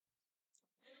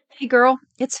Hey girl,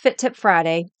 it's Fit Tip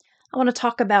Friday. I want to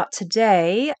talk about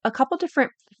today a couple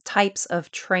different types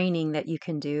of training that you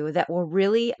can do that will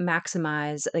really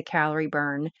maximize the calorie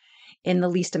burn in the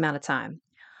least amount of time.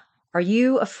 Are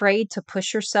you afraid to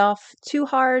push yourself too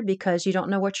hard because you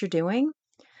don't know what you're doing?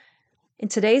 In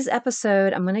today's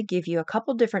episode, I'm going to give you a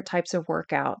couple different types of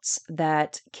workouts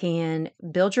that can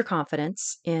build your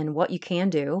confidence in what you can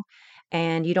do.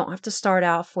 And you don't have to start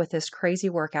off with this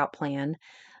crazy workout plan,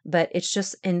 but it's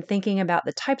just in thinking about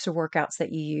the types of workouts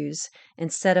that you use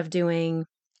instead of doing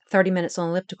 30 minutes on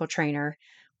elliptical trainer.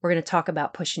 We're going to talk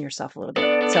about pushing yourself a little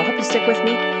bit. So I hope you stick with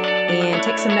me and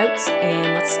take some notes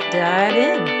and let's dive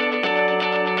in.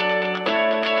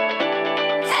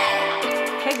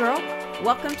 Hey girl,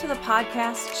 welcome to the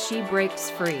podcast She Breaks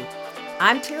Free.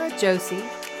 I'm Tara Josie,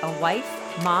 a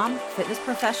wife, mom, fitness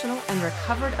professional, and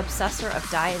recovered obsessor of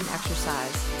diet and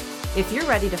exercise. If you're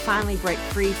ready to finally break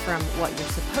free from what you're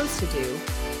supposed to do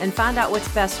and find out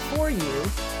what's best for you,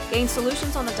 gain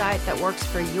solutions on the diet that works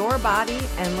for your body,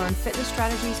 and learn fitness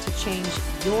strategies to change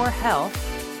your health,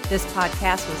 this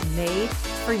podcast was made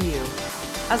for you.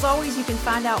 As always, you can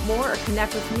find out more or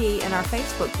connect with me in our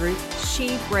Facebook group,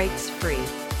 She Breaks Free.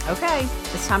 Okay,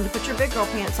 it's time to put your big girl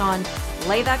pants on,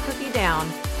 lay that cookie down.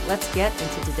 Let's get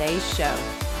into today's show.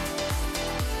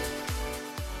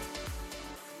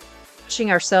 Pushing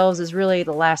ourselves is really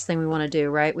the last thing we want to do,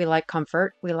 right? We like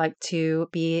comfort. We like to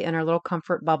be in our little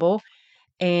comfort bubble.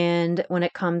 And when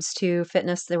it comes to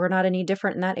fitness, we're not any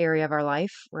different in that area of our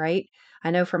life, right?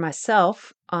 I know for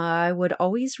myself, I would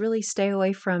always really stay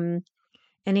away from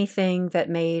anything that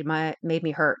made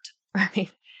me hurt, right?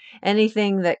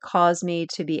 Anything that caused me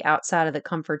to be outside of the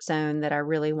comfort zone that I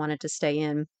really wanted to stay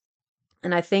in.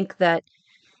 And I think that,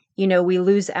 we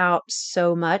lose out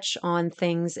so much on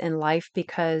things in life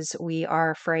because we are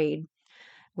afraid.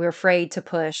 We're afraid to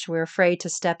push. We're afraid to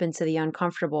step into the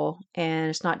uncomfortable.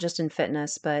 And it's not just in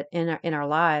fitness, but in our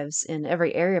lives, in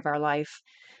every area of our life,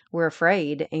 we're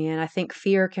afraid. And I think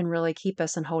fear can really keep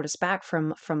us and hold us back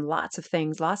from lots of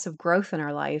things, lots of growth in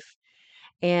our life.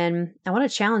 And I want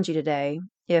to challenge you today.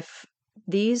 If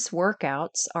these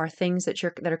workouts are things that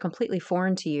are completely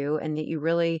foreign to you and that you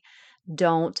really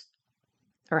don't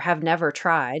or have never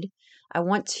tried, I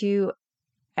want to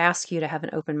ask you to have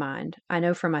an open mind. I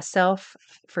know for myself,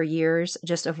 for years,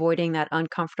 just avoiding that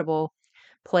uncomfortable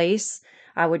place,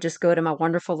 I would just go to my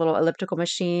wonderful little elliptical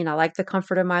machine. I like the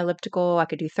comfort of my elliptical. I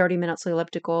could do 30 minutes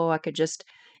elliptical. I could just,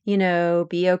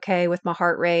 be okay with my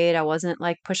heart rate. I wasn't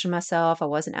like pushing myself. I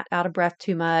wasn't out of breath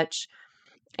too much.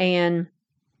 And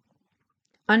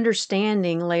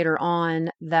understanding later on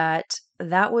that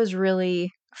that was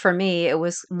really, for me, it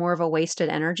was more of a wasted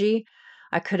energy.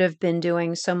 I could have been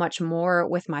doing so much more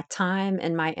with my time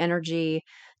and my energy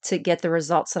to get the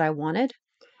results that I wanted.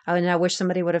 And I wish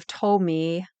somebody would have told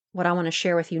me what I want to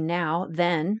share with you now,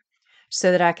 then,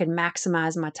 so that I could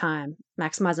maximize my time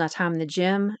in the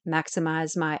gym,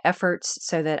 maximize my efforts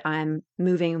so that I'm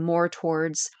moving more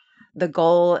towards the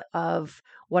goal of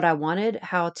what I wanted,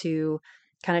 how to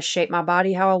kind of shape my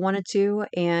body how I wanted to.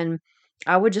 And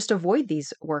I would just avoid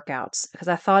these workouts because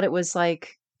I thought it was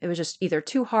just either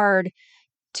too hard,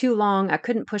 too long. I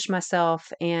couldn't push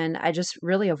myself and I just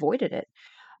really avoided it.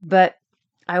 But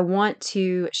I want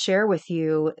to share with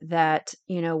you that,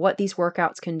 what these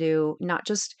workouts can do, not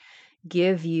just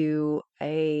give you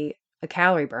a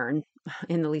calorie burn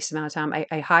in the least amount of time,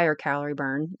 a higher calorie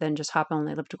burn than just hop on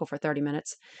the elliptical for 30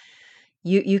 minutes.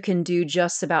 You can do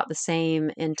just about the same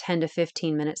in 10 to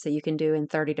 15 minutes that you can do in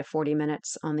 30 to 40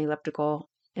 minutes on the elliptical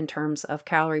in terms of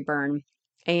calorie burn.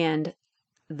 And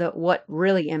what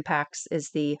really impacts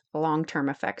is the long-term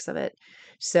effects of it.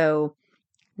 So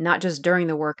not just during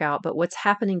the workout, but what's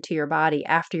happening to your body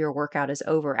after your workout is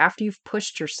over. After you've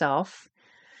pushed yourself,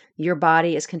 your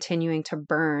body is continuing to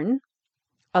burn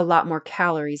a lot more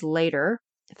calories later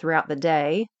throughout the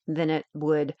day than it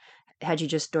would had you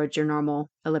just did your normal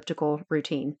elliptical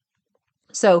routine.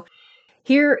 So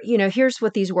here's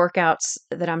what these workouts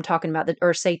that I'm talking about,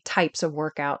 or say types of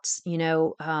workouts.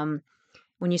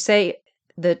 When you say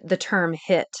the term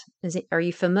HIIT, are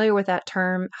you familiar with that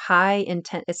term?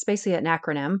 It's basically an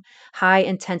acronym, high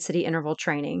intensity interval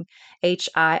training,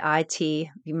 HIIT.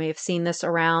 You may have seen this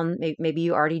around. Maybe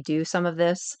you already do some of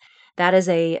this. That is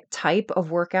a type of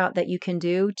workout that you can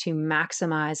do to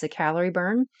maximize the calorie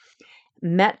burn.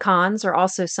 Metcons are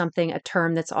also a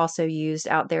term that's also used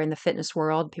out there in the fitness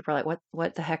world. People are like,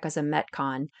 what the heck is a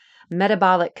Metcon?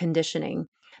 Metabolic conditioning.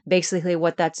 Basically,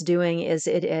 what that's doing is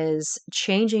it is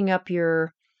changing up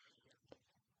your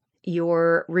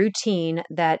routine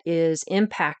that is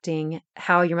impacting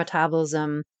how your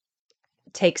metabolism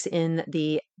takes in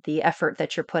the the effort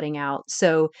that you're putting out.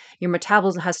 So your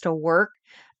metabolism has to work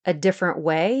a different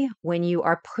way when you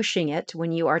are pushing it,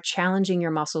 when you are challenging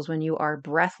your muscles, when you are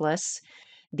breathless.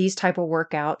 These type of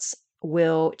workouts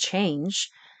will change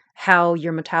how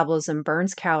your metabolism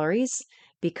burns calories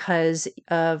because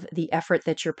of the effort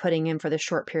that you're putting in for the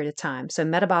short period of time. So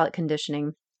metabolic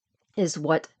conditioning is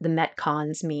what the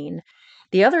Metcons mean.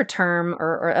 The other term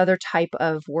or other type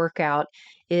of workout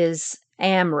is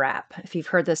AMRAP. If you've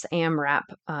heard this AMRAP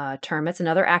term, it's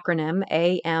another acronym,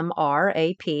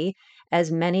 AMRAP,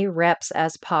 as many reps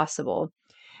as possible.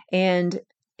 And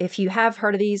if you have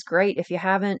heard of these, great. If you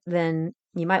haven't, then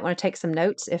you might want to take some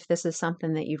notes if this is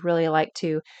something that you'd really like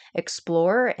to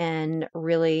explore and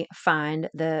really find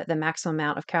the maximum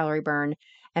amount of calorie burn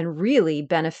and really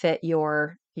benefit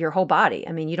your whole body.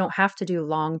 I mean, you don't have to do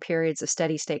long periods of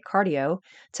steady state cardio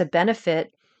to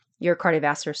benefit your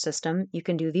cardiovascular system. You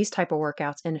can do these type of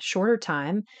workouts in a shorter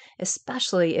time,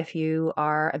 especially if you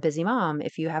are a busy mom,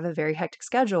 if you have a very hectic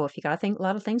schedule, if you got to think a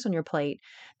lot of things on your plate.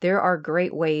 There are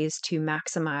great ways to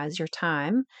maximize your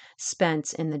time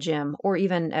spent in the gym or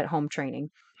even at home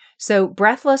training. So,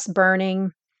 breathless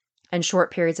burning and short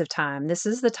periods of time. This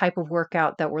is the type of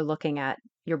workout that we're looking at.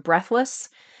 You're breathless,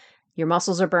 your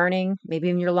muscles are burning, maybe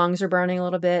even your lungs are burning a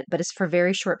little bit, but it's for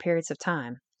very short periods of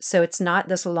time. So, it's not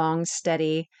this long,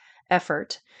 steady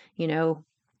effort, you know,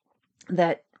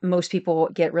 that most people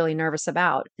get really nervous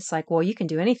about. It's like, well, you can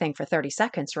do anything for 30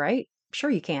 seconds, right? Sure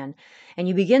you can. And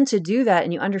you begin to do that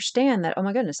and you understand that, oh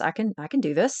my goodness, I can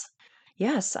do this.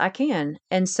 Yes, I can.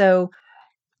 And so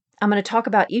I'm going to talk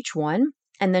about each one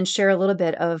and then share a little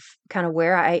bit of kind of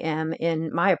where I am in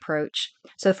my approach.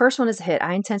 So the first one is HIIT,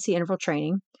 high intensity interval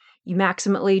training. You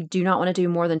maximally do not want to do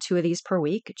more than 2 of these per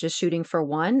week, just shooting for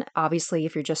one, obviously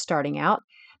if you're just starting out.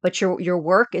 But your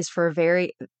work is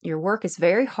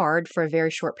very hard for a very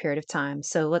short period of time.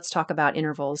 So let's talk about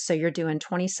intervals. So you're doing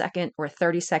 20-second or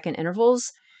 30-second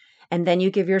intervals, and then you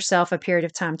give yourself a period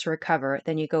of time to recover.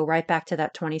 Then you go right back to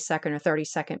that 20-second or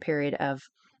 30-second period of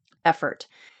effort.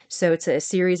 So it's a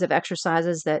series of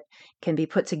exercises that can be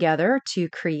put together to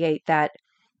create that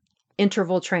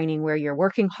interval training where you're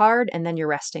working hard and then you're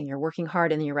resting. You're working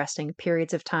hard and then you're resting,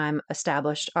 periods of time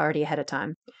established already ahead of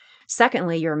time.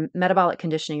 Secondly, your metabolic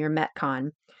conditioning, your Metcon.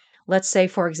 Let's say,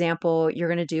 for example, you're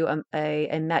going to do a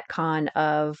Metcon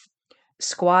of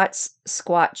squats,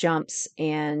 squat jumps,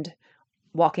 and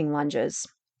walking lunges.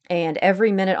 And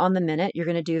every minute on the minute, you're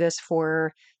going to do this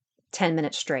for 10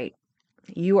 minutes straight.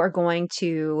 You are going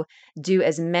to do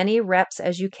as many reps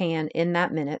as you can in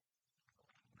that minute,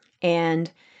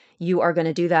 and you are going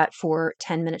to do that for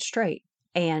 10 minutes straight.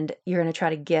 And you're going to try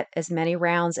to get as many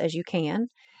rounds as you can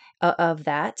of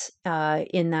that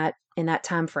in that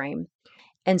time frame.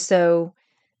 And so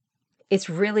it's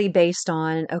really based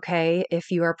on, okay,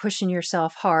 if you are pushing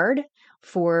yourself hard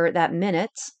for that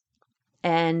minute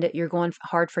and you're going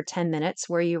hard for 10 minutes,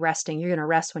 where are you resting? You're going to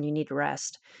rest when you need to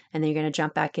rest. And then you're going to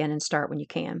jump back in and start when you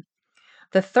can.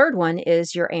 The third one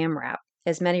is your AMRAP,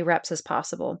 as many reps as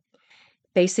possible.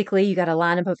 Basically, you got a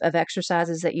lineup of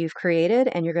exercises that you've created,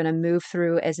 and you're going to move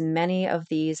through as many of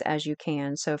these as you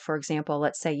can. So, for example,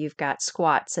 let's say you've got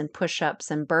squats and push ups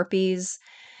and burpees.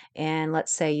 And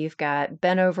let's say you've got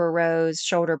bent over rows,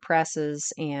 shoulder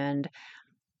presses, and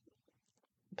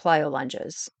plyo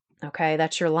lunges. Okay,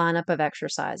 that's your lineup of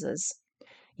exercises.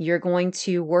 You're going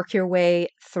to work your way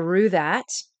through that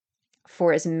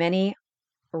for as many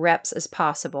reps as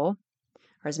possible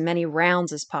or as many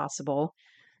rounds as possible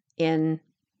in,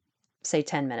 say,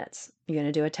 10 minutes. You're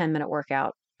going to do a 10-minute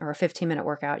workout or a 15-minute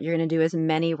workout. You're going to do as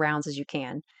many rounds as you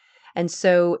can. And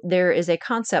so there is a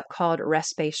concept called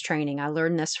rest-based training. I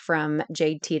learned this from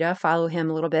Jade Teta. Follow him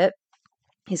a little bit.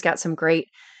 He's got some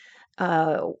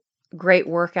uh, great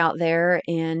work out there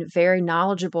and very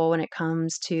knowledgeable when it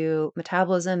comes to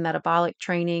metabolism, metabolic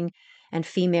training, and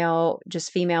females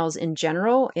in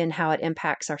general, in how it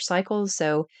impacts our cycles.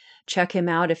 So check him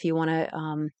out if you want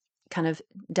to kind of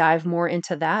dive more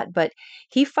into that. But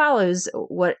he follows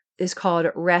what is called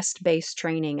rest-based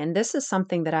training. And this is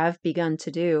something that I've begun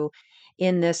to do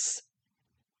in this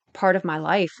part of my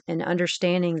life, and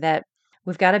understanding that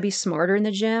we've got to be smarter in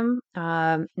the gym,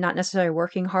 not necessarily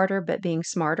working harder, but being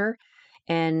smarter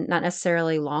and not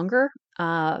necessarily longer.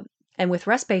 And with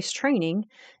rest based training,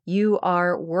 you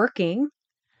are working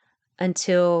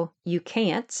until you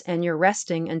can't and you're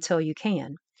resting until you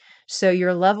can. So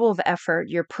your level of effort,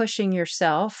 you're pushing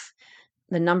yourself,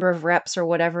 the number of reps or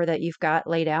whatever that you've got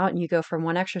laid out, and you go from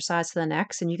one exercise to the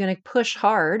next, and you're going to push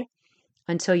hard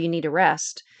until you need to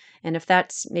rest. And if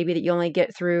that's maybe that you only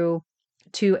get through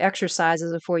 2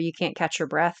 exercises before you can't catch your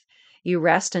breath, You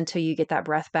rest until you get that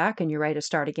breath back and you're ready to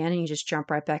start again, and you just jump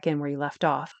right back in where you left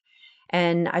off.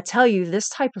 And I tell you, this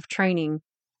type of training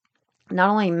not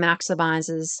only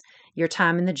maximizes your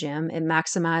time in the gym, it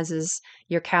maximizes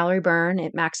your calorie burn,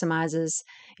 it maximizes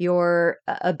your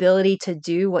ability to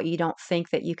do what you don't think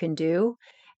that you can do.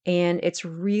 And it's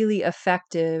really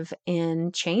effective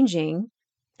in changing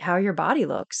how your body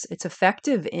looks. It's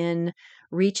effective in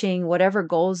reaching whatever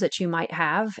goals that you might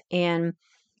have. And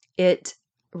it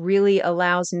really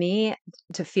allows me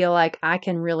to feel like I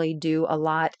can really do a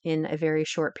lot in a very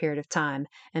short period of time.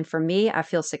 And for me, I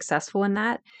feel successful in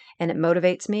that and it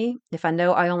motivates me. If I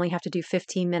know I only have to do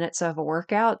 15 minutes of a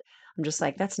workout, I'm just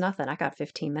like, that's nothing. I got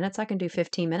 15 minutes. I can do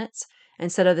 15 minutes.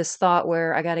 Instead of this thought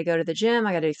where I got to go to the gym,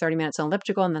 I got to do 30 minutes on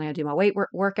elliptical, and then I got to do my weight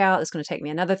workout. It's going to take me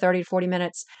another 30 to 40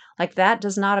 minutes. Like that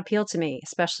does not appeal to me,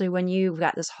 especially when you've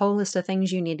got this whole list of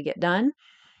things you need to get done.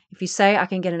 If you say I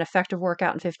can get an effective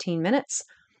workout in 15 minutes,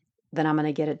 then I'm going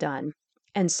to get it done.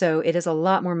 And so it is a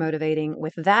lot more motivating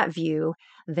with that view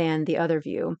than the other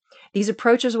view. These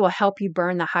approaches will help you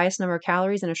burn the highest number of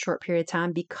calories in a short period of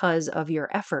time because of your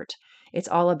effort. It's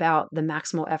all about the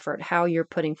maximal effort, how you're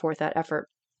putting forth that effort.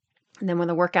 And then when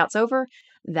the workout's over,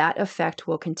 that effect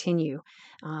will continue.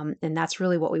 And that's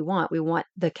really what we want. We want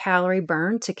the calorie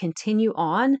burn to continue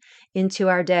on into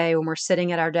our day when we're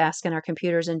sitting at our desk and our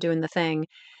computers and doing the thing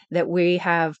that we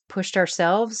have pushed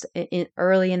ourselves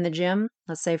early in the gym.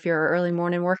 Let's say if you're an early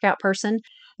morning workout person,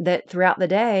 that throughout the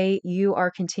day, you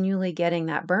are continually getting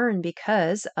that burn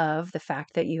because of the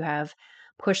fact that you have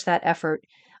pushed that effort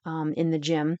in the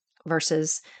gym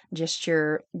versus just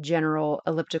your general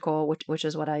elliptical, which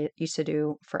is what I used to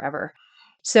do forever.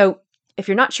 So if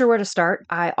you're not sure where to start,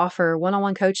 I offer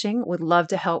one-on-one coaching, would love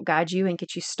to help guide you and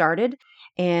get you started.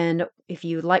 And if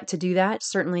you'd like to do that,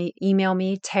 certainly email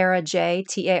me, Taraj,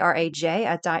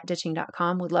 at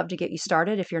dietditching.com. Would love to get you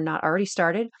started if you're not already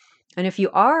started. And if you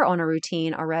are on a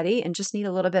routine already and just need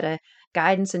a little bit of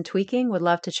guidance and tweaking, would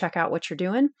love to check out what you're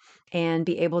doing and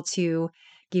be able to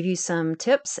give you some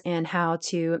tips and how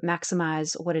to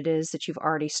maximize what it is that you've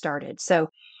already started. So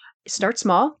start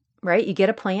small, right? You get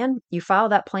a plan, you follow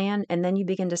that plan, and then you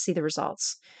begin to see the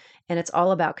results. And it's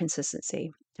all about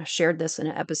consistency. I shared this in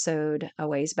an episode a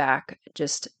ways back.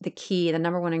 Just the key, the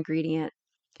number one ingredient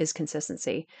is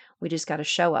consistency. We just got to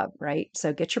show up, right?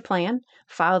 So get your plan,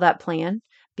 follow that plan,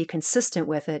 be consistent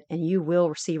with it, and you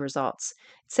will see results.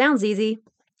 It sounds easy,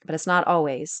 but it's not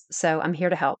always. So I'm here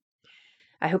to help.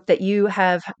 I hope that you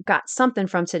have got something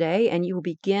from today and you will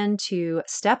begin to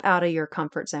step out of your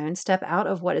comfort zone, step out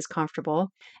of what is comfortable,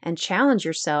 and challenge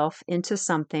yourself into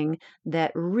something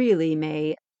that really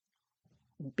may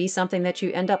be something that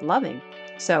you end up loving.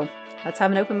 So let's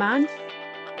have an open mind.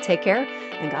 Take care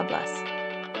and God bless.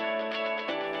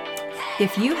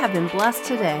 If you have been blessed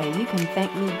today, you can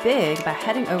thank me big by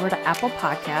heading over to Apple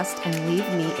Podcasts and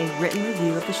leave me a written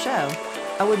review of the show.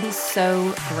 I would be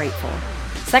so grateful.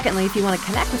 Secondly, if you want to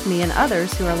connect with me and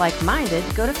others who are like-minded,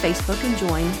 go to Facebook and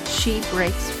join She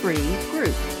Breaks Free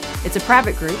group. It's a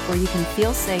private group where you can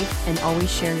feel safe and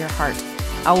always share your heart.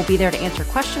 I will be there to answer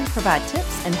questions, provide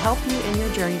tips, and help you in your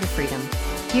journey to freedom.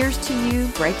 Here's to you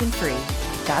breaking free.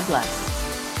 God bless.